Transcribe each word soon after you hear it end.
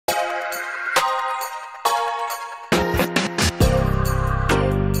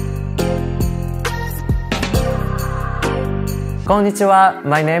Konnichiwa,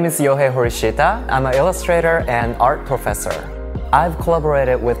 my name is Yohey Horishita. I'm an illustrator and art professor. I've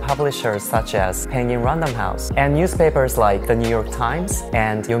collaborated with publishers such as Penguin Random House and newspapers like the New York Times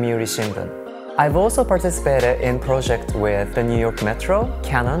and Yomiuri Shimbun. I've also participated in projects with the New York Metro,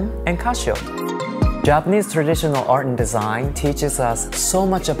 Canon, and Casio. Japanese traditional art and design teaches us so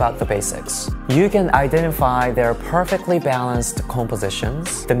much about the basics. You can identify their perfectly balanced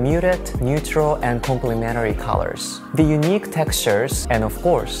compositions, the muted, neutral, and complementary colors, the unique textures, and of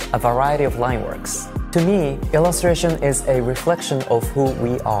course, a variety of line works. To me, illustration is a reflection of who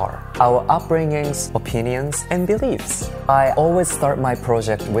we are, our upbringings, opinions, and beliefs. I always start my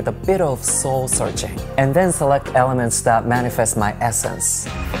project with a bit of soul searching, and then select elements that manifest my essence.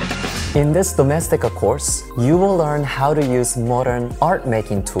 In this Domestika course, you will learn how to use modern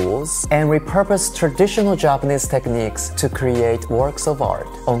art-making tools and repurpose traditional Japanese techniques to create works of art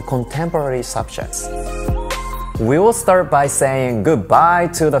on contemporary subjects. We will start by saying goodbye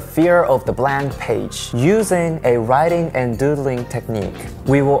to the fear of the blank page using a writing and doodling technique.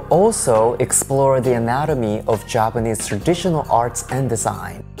 We will also explore the anatomy of Japanese traditional arts and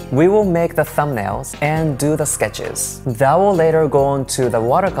design. We will make the thumbnails and do the sketches. That will later go onto the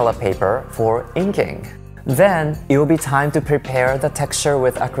watercolor paper for inking. Then, it will be time to prepare the texture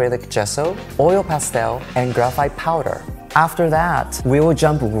with acrylic gesso, oil pastel, and graphite powder. After that, we will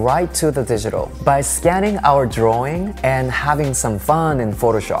jump right to the digital by scanning our drawing and having some fun in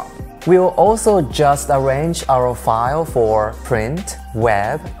Photoshop. We will also just arrange our file for print,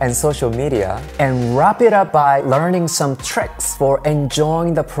 web, and social media and wrap it up by learning some tricks for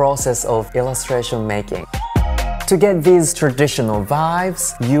enjoying the process of illustration making. To get these traditional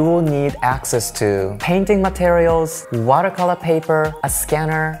vibes, you will need access to painting materials, watercolor paper, a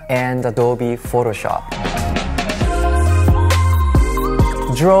scanner, and Adobe Photoshop.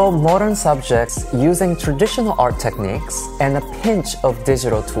 Draw modern subjects using traditional art techniques and a pinch of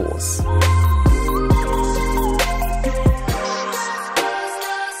digital tools.